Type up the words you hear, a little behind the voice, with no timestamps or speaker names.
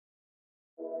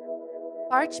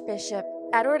Archbishop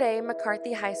Edward A.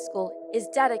 McCarthy High School is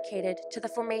dedicated to the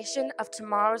formation of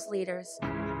tomorrow's leaders.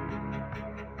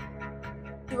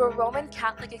 Through a Roman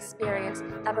Catholic experience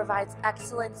that provides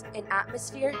excellence in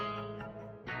atmosphere,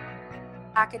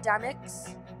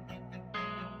 academics,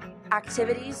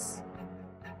 activities,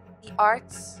 the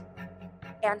arts,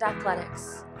 and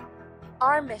athletics.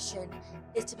 Our mission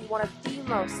is to be one of the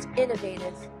most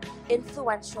innovative,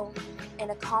 influential,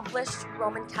 and accomplished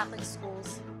Roman Catholic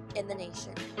schools in the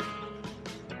nation.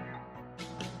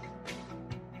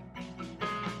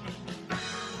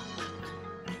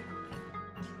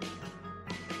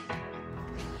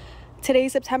 Today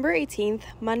is September 18th,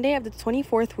 Monday of the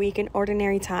 24th week in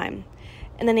Ordinary Time.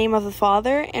 In the name of the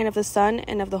Father, and of the Son,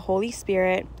 and of the Holy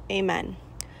Spirit. Amen.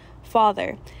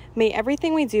 Father, may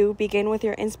everything we do begin with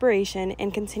your inspiration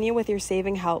and continue with your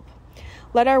saving help.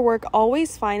 Let our work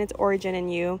always find its origin in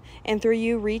you, and through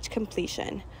you reach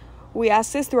completion. We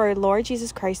ask this through our Lord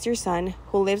Jesus Christ, your Son,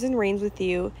 who lives and reigns with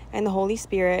you and the Holy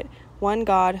Spirit, one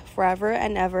God, forever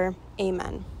and ever.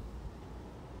 Amen.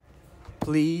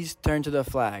 Please turn to the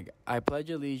flag. I pledge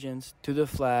allegiance to the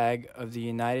flag of the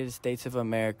United States of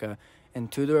America and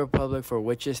to the republic for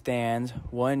which it stands,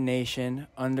 one nation,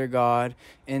 under God,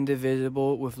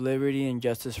 indivisible, with liberty and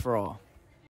justice for all.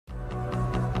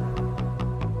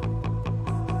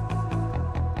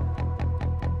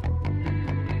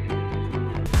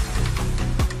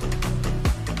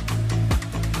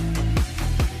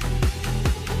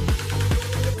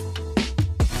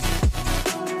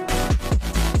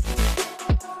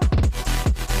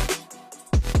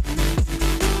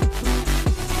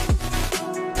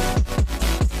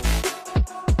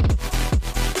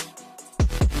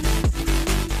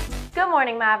 Good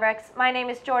morning, Mavericks. My name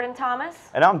is Jordan Thomas.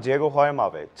 And I'm Diego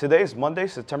Hayamave. Today is Monday,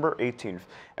 September 18th,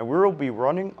 and we will be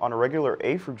running on a regular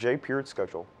A through J period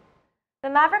schedule.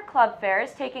 The Maverick Club Fair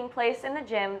is taking place in the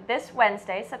gym this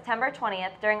Wednesday, September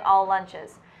 20th, during all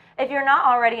lunches. If you're not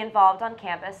already involved on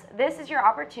campus, this is your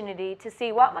opportunity to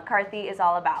see what McCarthy is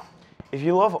all about. If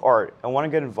you love art and want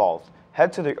to get involved,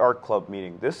 head to the art club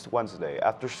meeting this Wednesday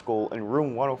after school in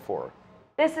room 104.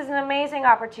 This is an amazing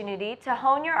opportunity to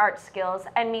hone your art skills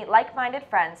and meet like-minded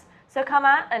friends, so come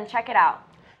out and check it out.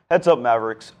 Heads up,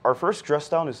 Mavericks. Our first dress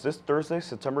down is this Thursday,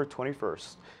 September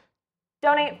 21st.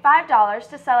 Donate $5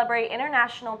 to celebrate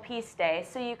International Peace Day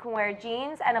so you can wear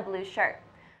jeans and a blue shirt.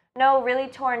 No really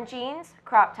torn jeans,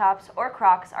 crop tops, or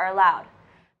Crocs are allowed.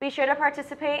 Be sure to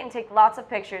participate and take lots of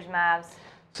pictures, Mavs.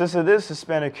 Since it is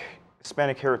Hispanic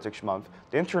Heritage Month,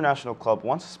 the International Club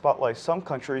wants to spotlight some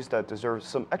countries that deserve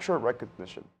some extra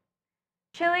recognition.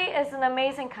 Chile is an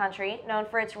amazing country known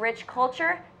for its rich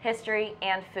culture, history,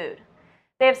 and food.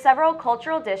 They have several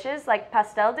cultural dishes like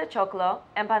pastel de choclo,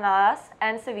 empanadas,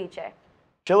 and ceviche.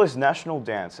 Chile's national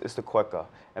dance is the cueca,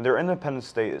 and their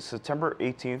Independence Day is September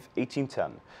 18th,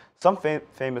 1810. Some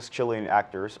famous Chilean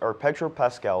actors are Pedro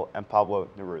Pascal and Pablo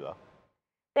Neruda.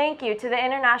 Thank you to the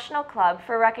International Club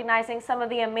for recognizing some of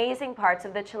the amazing parts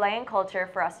of the Chilean culture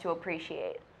for us to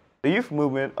appreciate. The youth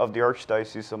movement of the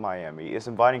Archdiocese of Miami is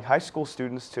inviting high school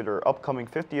students to their upcoming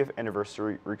 50th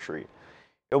anniversary retreat.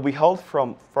 It will be held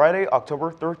from Friday,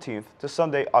 October 13th to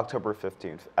Sunday, October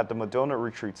 15th at the Madonna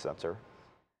Retreat Center.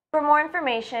 For more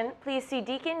information, please see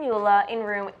Deacon Eula in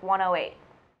room 108.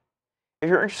 If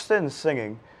you're interested in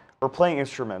singing or playing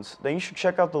instruments, then you should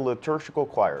check out the liturgical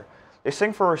choir. They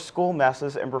sing for our school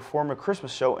masses and perform a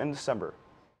Christmas show in December.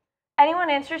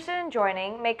 Anyone interested in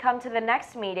joining may come to the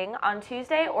next meeting on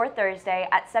Tuesday or Thursday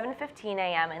at 7:15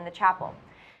 a.m. in the chapel.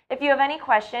 If you have any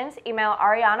questions, email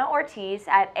Ariana Ortiz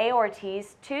at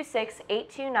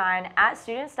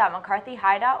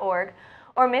aortiz26829@students.mccarthyhigh.org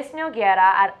or Miss Noguera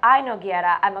at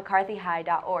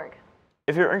inoguera@mccarthyhigh.org.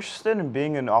 If you're interested in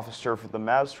being an officer for the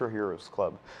Mavs for Heroes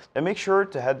Club, then make sure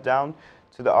to head down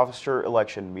to the officer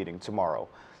election meeting tomorrow.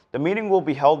 The meeting will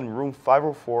be held in room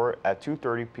 504 at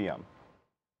 2:30 p.m.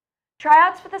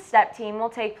 Tryouts for the STEP team will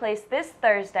take place this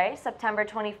Thursday, September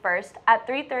 21st at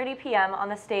 3:30 p.m. on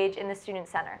the stage in the Student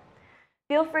Center.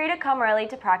 Feel free to come early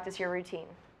to practice your routine.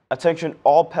 Attention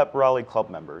all Pep Rally Club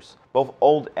members, both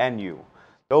old and new.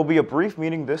 There will be a brief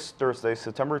meeting this Thursday,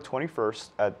 September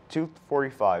 21st at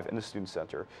 2:45 in the Student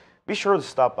Center. Be sure to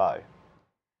stop by.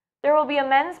 There will be a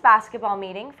men's basketball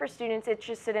meeting for students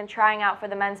interested in trying out for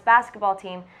the men's basketball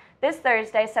team this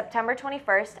Thursday, September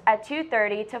 21st at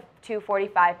 2:30 to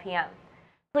 2:45 p.m.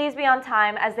 Please be on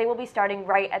time as they will be starting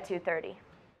right at 2:30.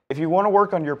 If you want to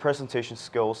work on your presentation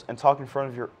skills and talk in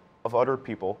front of other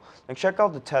people, then check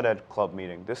out the TED Ed Club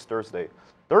meeting this Thursday.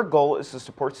 Their goal is to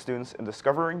support students in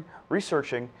discovering,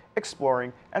 researching,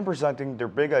 exploring, and presenting their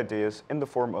big ideas in the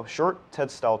form of short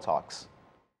TED-style talks.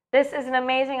 This is an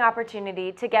amazing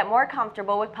opportunity to get more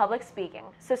comfortable with public speaking,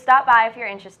 so stop by if you're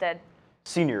interested.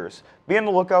 Seniors, be on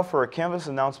the lookout for a Canvas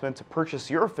announcement to purchase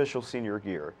your official senior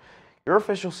gear. Your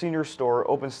official senior store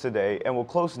opens today and will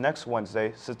close next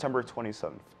Wednesday, September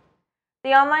 27th.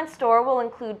 The online store will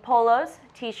include polos,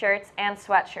 t-shirts, and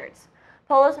sweatshirts.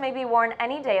 Polos may be worn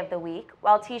any day of the week,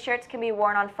 while t-shirts can be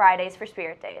worn on Fridays for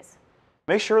Spirit Days.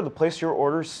 Make sure to place your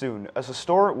orders soon, as the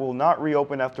store will not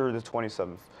reopen after the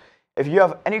 27th. If you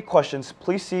have any questions,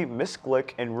 please see Miss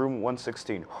Glick in room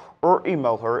 116 or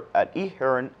email her at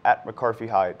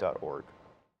eheron@mccarthyhigh.org.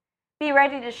 Be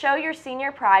ready to show your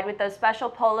senior pride with those special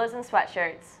polos and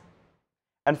sweatshirts.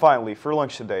 And finally, for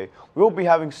lunch today, we will be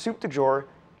having soup du jour,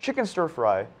 chicken stir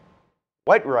fry,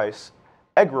 white rice,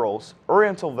 egg rolls,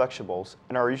 oriental vegetables,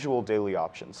 and our usual daily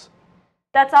options.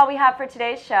 That's all we have for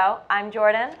today's show. I'm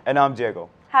Jordan. And I'm Diego.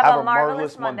 Have a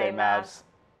marvelous Monday, Mavs.